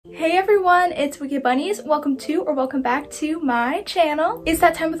Hey everyone, it's Wicked Bunnies. Welcome to or welcome back to my channel. It's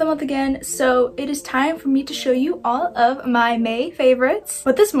that time of the month again, so it is time for me to show you all of my May favorites.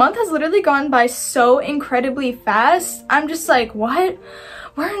 But this month has literally gone by so incredibly fast. I'm just like, what?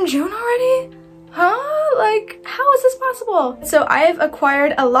 We're in June already? Huh? Like, how is this possible? So I've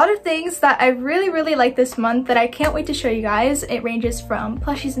acquired a lot of things that I really like this month that I can't wait to show you guys. It ranges from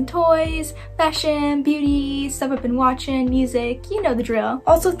plushies and toys, fashion, beauty, stuff I've been watching, music, you know the drill.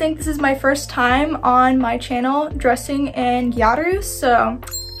 Also think this is my first time on my channel dressing in gyaru, so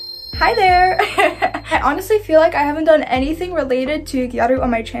hi there. I honestly feel like I haven't done anything related to gyaru on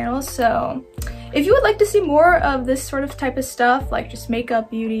my channel, so if you would like to see more of this sort of type of stuff, like just makeup,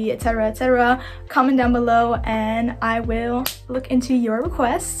 beauty, etc, comment down below and I will look into your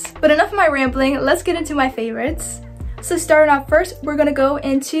requests. But enough of my rambling, let's get into my favorites. So starting off first, we're gonna go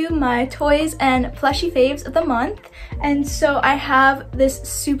into my toys and plushie faves of the month. And so I have this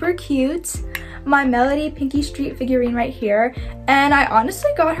super cute My Melody Pinky Street figurine right here. And I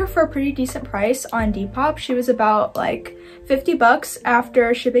honestly got her for a pretty decent price on Depop. She was about like 50 bucks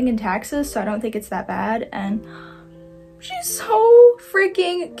after shipping and taxes, so I don't think it's that bad. And she's so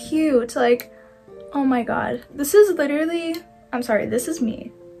freaking cute. Like, oh my god. This is literally, I'm sorry, this is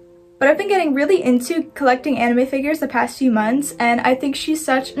me. But I've been getting really into collecting anime figures the past few months, and I think she's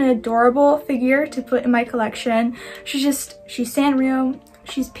such an adorable figure to put in my collection. She's Sanrio,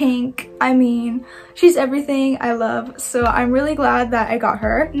 she's pink, I mean, she's everything I love, so I'm really glad that I got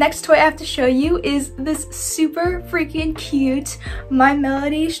her. Next toy I have to show you is this super freaking cute My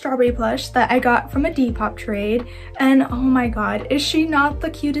Melody strawberry plush that I got from a Depop trade, and oh my god, is she not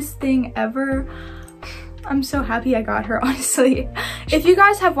the cutest thing ever? I'm so happy I got her, honestly. If you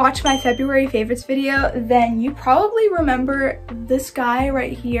guys have watched my February favorites video, then you probably remember this guy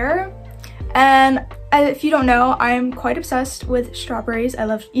right here. And if you don't know, I'm quite obsessed with strawberries. I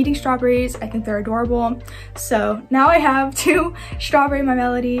love eating strawberries. I think they're adorable. So now I have two strawberry My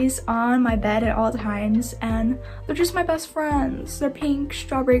Melodies on my bed at all times, and they're just my best friends. They're pink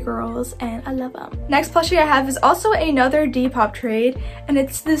strawberry girls and I love them. Next plushie I have is also another Depop trade, and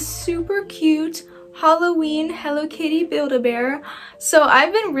it's this super cute Halloween Hello Kitty Build-A-Bear. So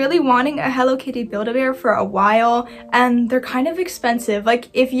I've been really wanting a Hello Kitty Build-A-Bear for a while, and they're kind of expensive. Like,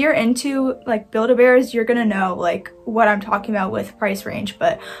 if you're into like Build-A-Bears, you're gonna know like what I'm talking about with price range,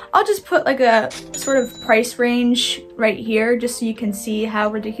 but I'll just put like a sort of price range right here just so you can see how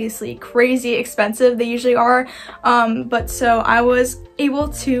ridiculously crazy expensive they usually are. But so I was able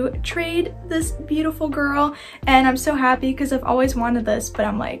to trade this beautiful girl, and I'm so happy because I've always wanted this, but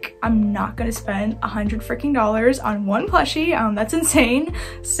I'm like, I'm not gonna spend $100 freaking on one plushie. That's insane.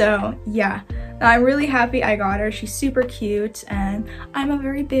 So yeah, I'm really happy I got her. She's super cute, and I'm a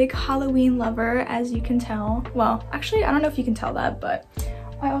very big Halloween lover, as you can tell. Well, actually, I don't know if you can tell that, but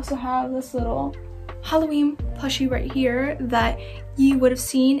I also have this little Halloween plushie right here that you would have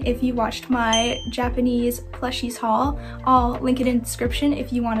seen if you watched my Japanese plushies haul. I'll link it in the description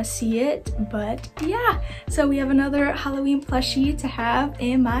if you want to see it. But yeah, so we have another Halloween plushie to have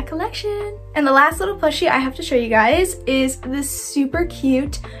in my collection. And the last little plushie I have to show you guys is this super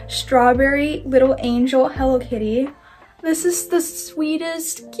cute strawberry little angel Hello Kitty. This is the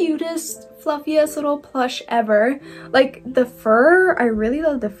sweetest, cutest, fluffiest little plush ever. Like, the fur, I really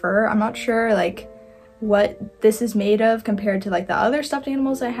love the fur. I'm not sure like what this is made of compared to like the other stuffed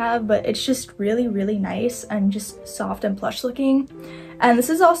animals I have, but it's just really nice and just soft and plush looking. And this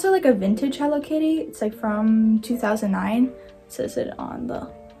is also like a vintage Hello Kitty. It's like from 2009. It says it on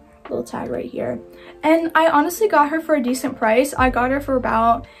the little tag right here. And I honestly got her for a decent price. I got her for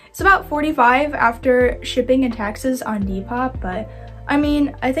about $45 after shipping and taxes on Depop, but I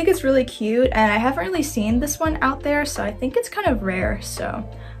mean, I think it's really cute, and I haven't really seen this one out there, so I think it's kind of rare. So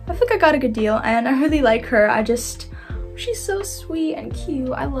I think I got a good deal, and I really like her. She's so sweet and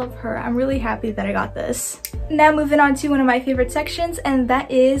cute. I love her. I'm really happy that I got this. Now moving on to one of my favorite sections, and that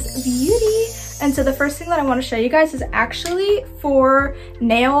is beauty. And so the first thing that I want to show you guys is actually for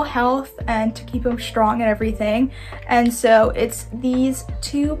nail health and to keep them strong and everything. And so it's these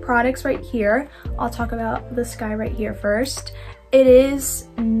two products right here. I'll talk about this guy right here first. It is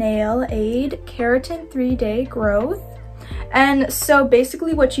Nail Aid Keratin 3-Day Growth. And so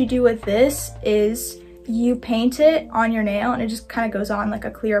basically what you do with this is you paint it on your nail, and it just kind of goes on like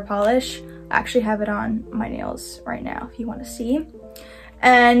a clear polish. I actually have it on my nails right now if you want to see.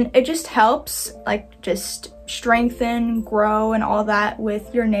 and it just helps like just strengthen, grow, and all that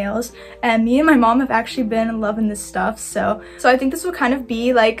with your nails. And me and my mom have actually been loving this stuff, so I think this will kind of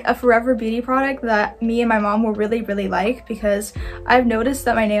be like a forever beauty product that me and my mom will really like, because I've noticed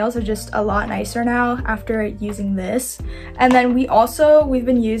that my nails are just a lot nicer now after using this. And then we've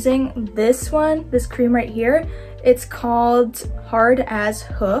been using this cream right here. It's called Hard as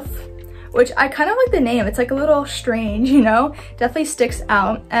Hoof, which I kind of like the name. It's like a little strange, you know? Definitely sticks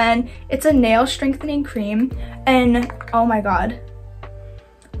out. And it's a nail strengthening cream. And oh my god.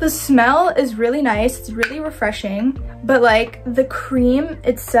 The smell is really nice. It's really refreshing. But like the cream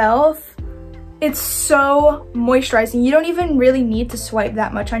itself, it's so moisturizing. You don't even really need to swipe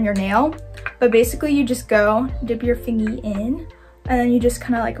that much on your nail. But basically you just go, dip your fingy in, and then you just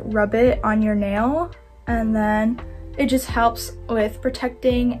kind of like rub it on your nail. And then it just helps with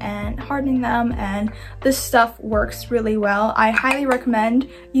protecting and hardening them, and this stuff works really well. I highly recommend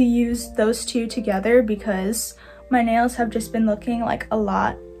you use those two together because my nails have just been looking like a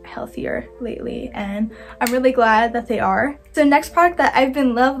lot healthier lately, and I'm really glad that they are. So next product that I've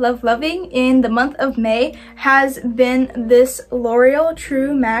been loving in the month of May has been this L'Oreal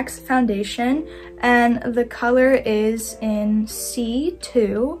True Max foundation, and the color is in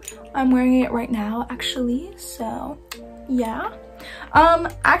C2. I'm wearing it right now actually, so yeah.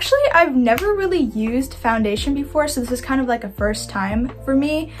 Actually I've never really used foundation before, so this is kind of like a first time for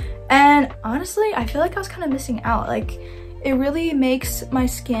me, and honestly I feel like I was kind of missing out. Like, it really makes my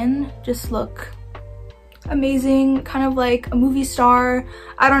skin just look amazing, kind of like a movie star.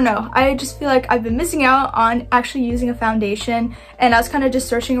 I don't know, I just feel like I've been missing out on actually using a foundation, and I was kind of just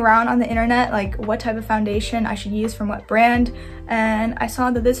searching around on the internet like what type of foundation I should use from what brand, and I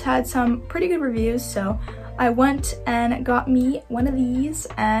saw that this had some pretty good reviews, so I went and got me one of these,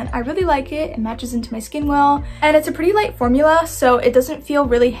 and I really like it. It matches into my skin well, and it's a pretty light formula, so it doesn't feel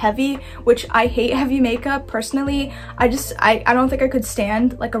really heavy, which I hate heavy makeup personally. I don't think I could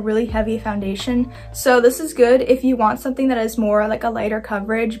stand like a really heavy foundation, so this is good if you want something that is more like a lighter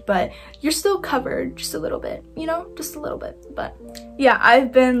coverage, but you're still covered just a little bit, you know, just a little bit. But yeah,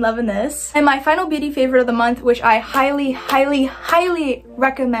 I've been loving this. And my final beauty favorite of the month, which I highly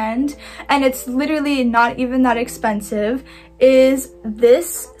recommend, and it's literally not even that expensive, is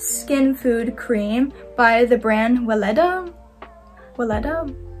this skin food cream by the brand Lolita,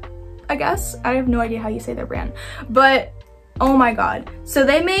 I guess. I have no idea how you say their brand, but oh my god. So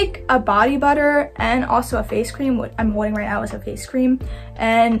they make a body butter and also a face cream. What I'm holding right now is a face cream,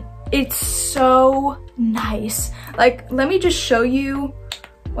 and it's so nice. Like, let me just show you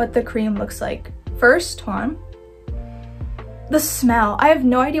what the cream looks like. First, hold on. The smell. I have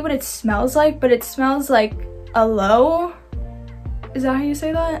no idea what it smells like, but it smells like aloe. Is that how you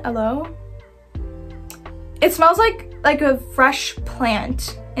say that? Aloe? It smells like a fresh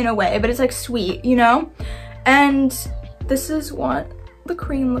plant in a way, but it's like sweet, you know? And this is what the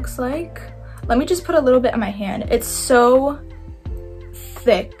cream looks like. Let me just put a little bit on my hand. It's so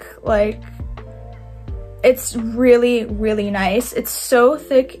thick. Like, it's really nice. It's so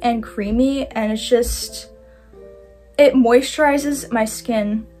thick and creamy, and it's just, it moisturizes my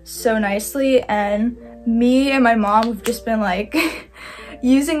skin so nicely. And me and my mom have just been like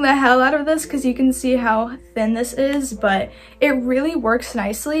using the hell out of this, because you can see how thin this is, but it really works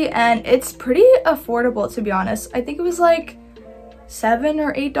nicely, and it's pretty affordable, to be honest. I think it was like $7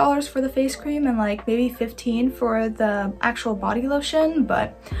 or $8 for the face cream, and like maybe $15 for the actual body lotion.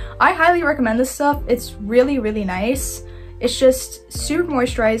 But I highly recommend this stuff. It's really nice. It's just super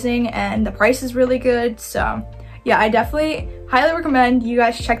moisturizing, and the price is really good. So yeah, I definitely highly recommend you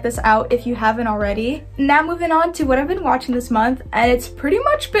guys check this out if you haven't already. Now moving on to what I've been watching this month, and it's pretty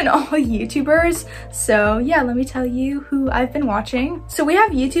much been all YouTubers. So yeah, let me tell you who I've been watching. So we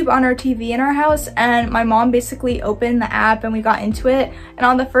have YouTube on our TV in our house, and my mom basically opened the app and we got into it. And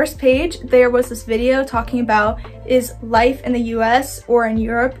on the first page, there was this video talking about, is life in the US or in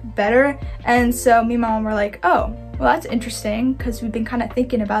Europe better? And so me and my mom were like, oh, well, that's interesting, because we've been kind of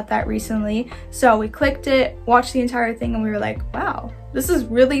thinking about that recently. So we clicked it, watched the entire thing, and we were like, wow, this is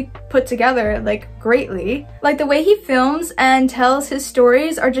really put together like greatly. Like, the way he films and tells his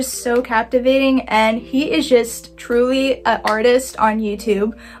stories are just so captivating, and he is just truly an artist on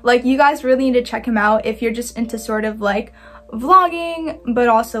YouTube. Like, you guys really need to check him out if you're just into sort of like vlogging, but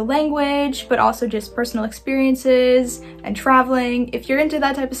also language, but also just personal experiences and traveling. If you're into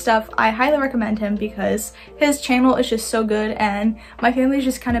that type of stuff, I highly recommend him, because his channel is just so good, and my family's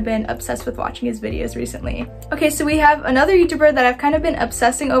just kind of been obsessed with watching his videos recently. Okay, so we have another YouTuber that I've kind of been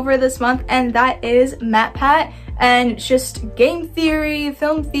obsessing over this month, and that is MatPat. and it's just game theory,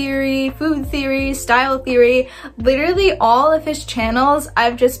 film theory, food theory, style theory. Literally all of his channels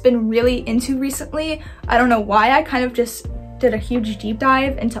I've just been really into recently. I don't know why, I kind of just did a huge deep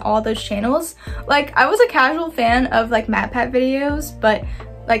dive into all those channels. Like, I was a casual fan of like MatPat videos, but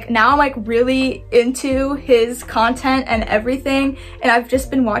like now I'm like really into his content and everything, and I've just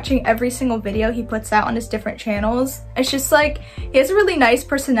been watching every single video he puts out on his different channels. It's just like he has a really nice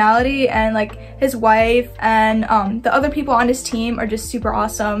personality, and like his wife and the other people on his team are just super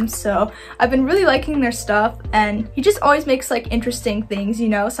awesome. So I've been really liking their stuff, and he just always makes like interesting things, you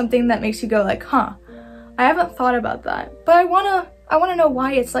know, something that makes you go like, huh, I haven't thought about that, but I wanna know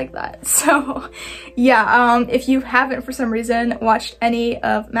why it's like that. So yeah, if you haven't for some reason watched any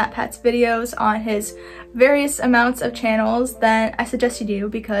of MatPat's videos on his various amounts of channels, then I suggest you do,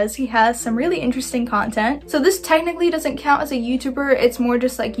 because he has some really interesting content. So this technically doesn't count as a YouTuber, it's more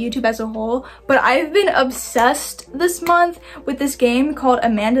just like YouTube as a whole, but I've been obsessed this month with this game called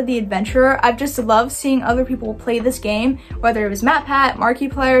Amanda the Adventurer. I've just loved seeing other people play this game, whether it was MatPat,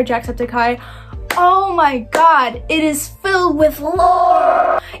 Markiplier, Jacksepticeye. Oh my god, it is filled with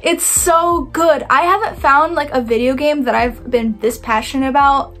lore! It's so good. I haven't found like a video game that I've been this passionate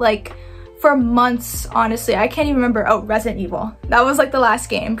about like for months, honestly. I can't even remember. Oh, Resident Evil. That was like the last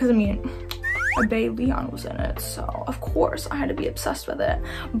game, because I mean, my bae Leon was in it, so of course I had to be obsessed with it.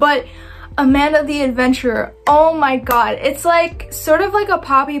 But Amanda the Adventurer, oh my god, it's like sort of like a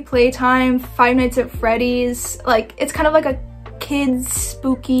Poppy Playtime, Five Nights at Freddy's. Like, it's kind of like a kids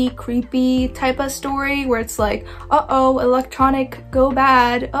spooky creepy type of story where it's like, uh-oh, electronic go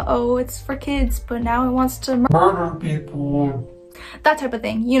bad, uh-oh, it's for kids but now it wants to murder people, that type of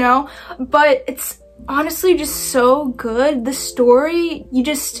thing, you know. But it's honestly just so good. The story, you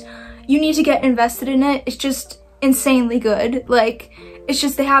need to get invested in it. It's just insanely good. Like, it's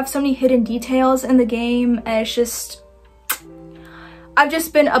just, they have so many hidden details in the game, and it's just, I've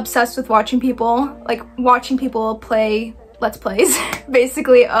just been obsessed with watching people play Let's Plays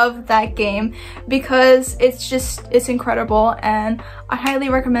basically of that game, because it's incredible, and I highly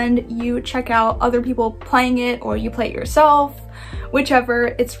recommend you check out other people playing it, or you play it yourself,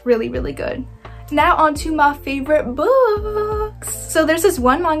 whichever. It's really, really good. Now on to my favorite books. So there's this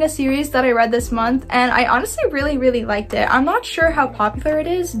one manga series that I read this month, and I honestly really, really liked it. I'm not sure how popular it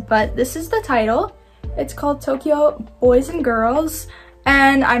is, but this is the title. It's called Tokyo Boys and Girls.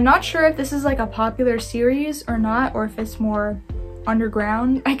 And I'm not sure if this is like a popular series or not, or if it's more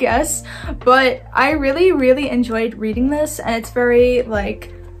underground, I guess. But I really, really enjoyed reading this, and it's very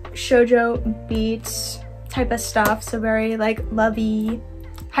like shoujo beats type of stuff. So very like lovey,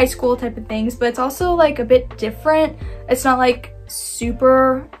 high school type of things, but it's also like a bit different. It's not like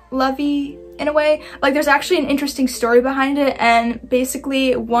super lovey in a way. Like, there's actually an interesting story behind it, and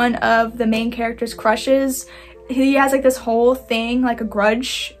basically one of the main character's crushes, he has like this whole thing, like a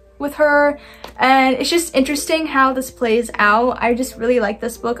grudge with her, and it's just interesting how this plays out. I just really like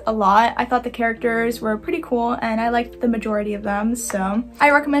this book a lot. I thought the characters were pretty cool, and I liked the majority of them, so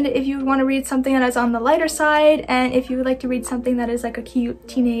I recommend it if you want to read something that is on the lighter side, and if you would like to read something that is like a cute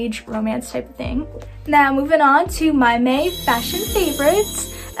teenage romance type of thing. Now moving on to my May fashion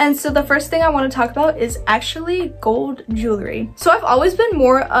favorites. And so the first thing I want to talk about is actually gold jewelry. So I've always been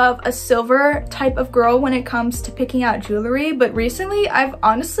more of a silver type of girl when it comes to picking out jewelry, but recently I've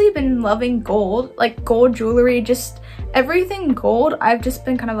honestly been loving gold, like gold jewelry, just everything gold. I've just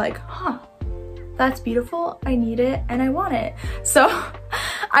been kind of like, huh, that's beautiful, I need it, and I want it. So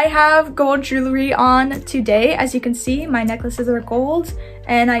I have gold jewelry on today. As you can see, my necklaces are gold,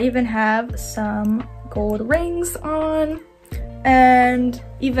 and I even have some gold rings on. And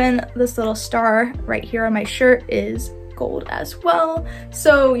even this little star right here on my shirt is gold as well.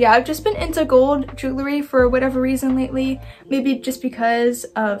 So yeah, I've just been into gold jewelry for whatever reason lately. Maybe just because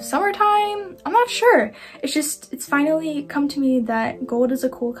of summertime, I'm not sure. It's finally come to me that gold is a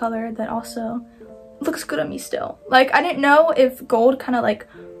cool color that also looks good on me still. Like, I didn't know if gold kind of like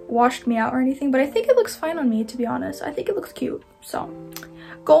washed me out or anything, but I think it looks fine on me, to be honest. I think it looks cute. So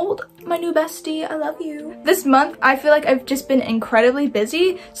gold, my new bestie, I love you. This month, I feel like I've just been incredibly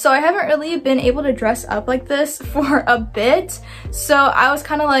busy, so I haven't really been able to dress up like this for a bit. So I was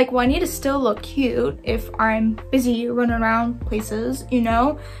kind of like, well, I need to still look cute if I'm busy running around places, you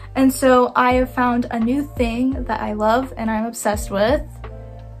know? And so I have found a new thing that I love and I'm obsessed with.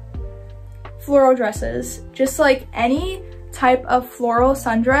 Floral dresses. Just like any type of floral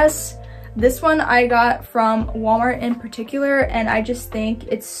sundress. This one I got from Walmart in particular, and I just think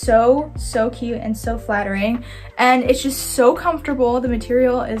it's so cute and so flattering, and it's just so comfortable. The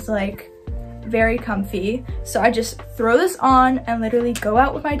material is like very comfy. So I just throw this on and literally go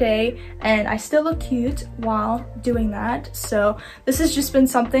out with my day, and I still look cute while doing that. So this has just been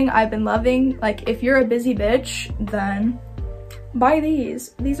something I've been loving. Like, if you're a busy bitch, then buy these.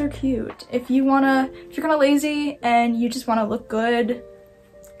 These are cute. If you're kind of lazy and you just want to look good,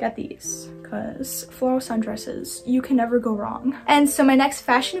 get these, because floral sundresses, you can never go wrong. And so my next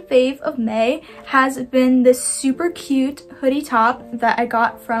fashion fave of May has been this super cute hoodie top that I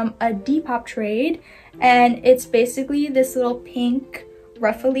got from a Depop trade, and it's basically this little pink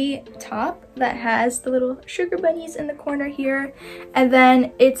ruffly top that has the little sugar bunnies in the corner here, and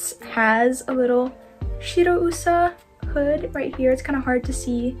then it has a little shirousa hood right here. It's kind of hard to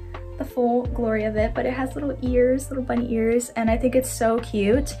see the full glory of it, but it has little ears, little bunny ears, and I think it's so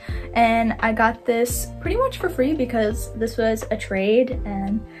cute. And I got this pretty much for free because this was a trade,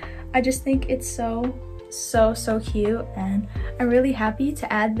 and I just think it's so cute, and I'm really happy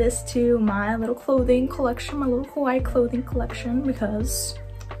to add this to my little clothing collection, my little kawaii clothing collection, because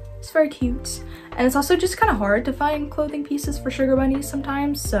it's very cute. And it's also just kind of hard to find clothing pieces for sugar bunnies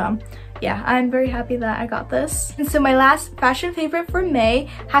sometimes, so yeah, I'm very happy that I got this. And so my last fashion favorite for May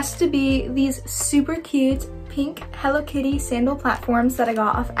has to be these super cute pink Hello Kitty sandal platforms that I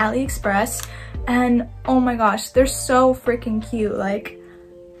got off AliExpress. And oh my gosh, they're so freaking cute. Like,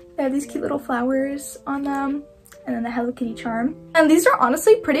 they have these cute little flowers on them, and then the Hello Kitty charm. And these are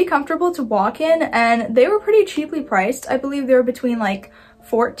honestly pretty comfortable to walk in, and they were pretty cheaply priced. I believe they were between like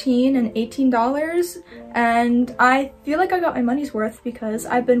 $14 and $18, and I feel like I got my money's worth because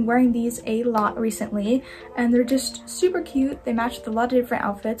I've been wearing these a lot recently, and they're just super cute. They match with a lot of different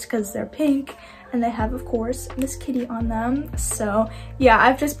outfits because they're pink, and they have, of course, Miss Kitty on them. So yeah,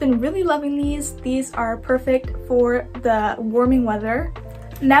 I've just been really loving these. These are perfect for the warming weather.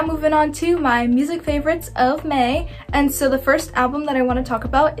 Now moving on to my music favorites of May. And so the first album that I want to talk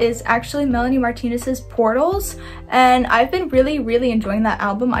about is actually Melanie Martinez's Portals, and I've been really enjoying that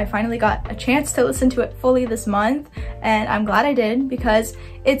album. I finally got a chance to listen to it fully this month, and I'm glad I did because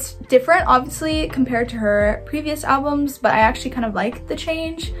it's different obviously compared to her previous albums, but I actually kind of like the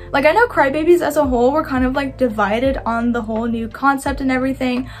change. Like, I know Crybabies as a whole were kind of like divided on the whole new concept and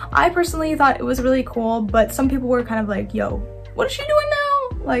everything. I personally thought it was really cool, but some people were kind of like, yo, what is she doing now?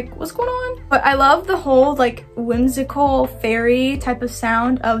 Like, what's going on? But I love the whole like whimsical fairy type of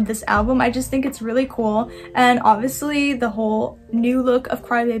sound of this album. I just think it's really cool, and obviously the whole new look of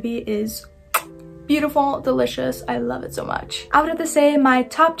Crybaby is beautiful, delicious. I love it so much. I would have to say my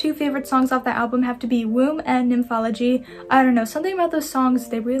top 2 favorite songs off that album have to be Womb and Nymphology. I don't know, something about those songs,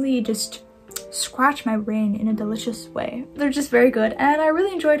 they really just scratch my brain in a delicious way. They're just very good, and I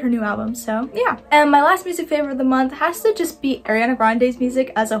really enjoyed her new album, so yeah. And my last music favorite of the month has to just be Ariana Grande's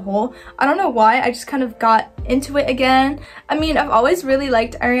music as a whole. I don't know why, I just kind of got into it again. I mean, I've always really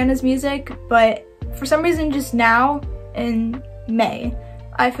liked Ariana's music, but for some reason just now in May,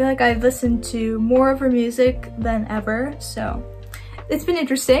 I feel like I've listened to more of her music than ever, so it's been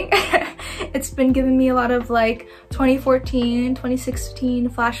interesting. It's been giving me a lot of like 2014, 2016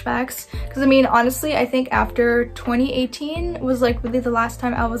 flashbacks. Because I mean, honestly, I think after 2018 was like really the last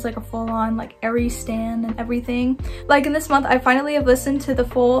time I was like a full-on like Aerie stan and everything. Like in this month, I finally have listened to the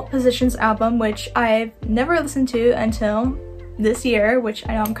full Positions album, which I've never listened to until this year, which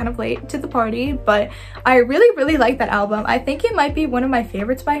I know I'm kind of late to the party, but I really like that album. I think it might be one of my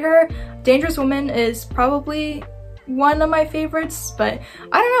favorites by her. Dangerous Woman is probably one of my favorites, but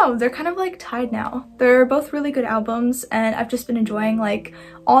I don't know, they're kind of like tied now. They're both really good albums, and I've just been enjoying like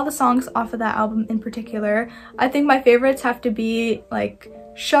all the songs off of that album in particular. I think my favorites have to be like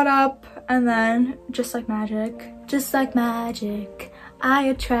Shut Up, and then Just Like Magic. Just like magic, I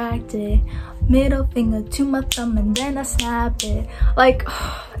attract it. Middle finger to my thumb and then I snap it. Like,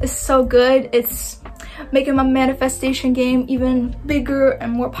 oh, it's so good. It's making my manifestation game even bigger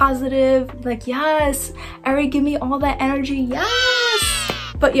and more positive. Like, yes, Ari, give me all that energy. Yes.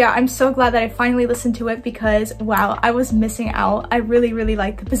 But yeah, I'm so glad that I finally listened to it because wow, I was missing out. I really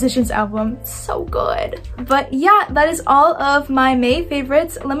like the Positions album. It's so good. But yeah, that is all of my May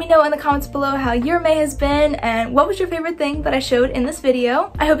favorites. Let me know in the comments below how your May has been and what was your favorite thing that I showed in this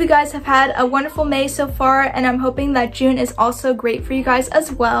video. I hope you guys have had a wonderful May so far, and I'm hoping that June is also great for you guys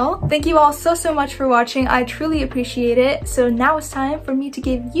as well. Thank you all so much for watching. I truly appreciate it. So now it's time for me to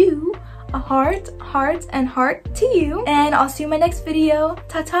give you a heart, and heart to you, and I'll see you in my next video.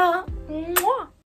 Ta-ta! Mwah!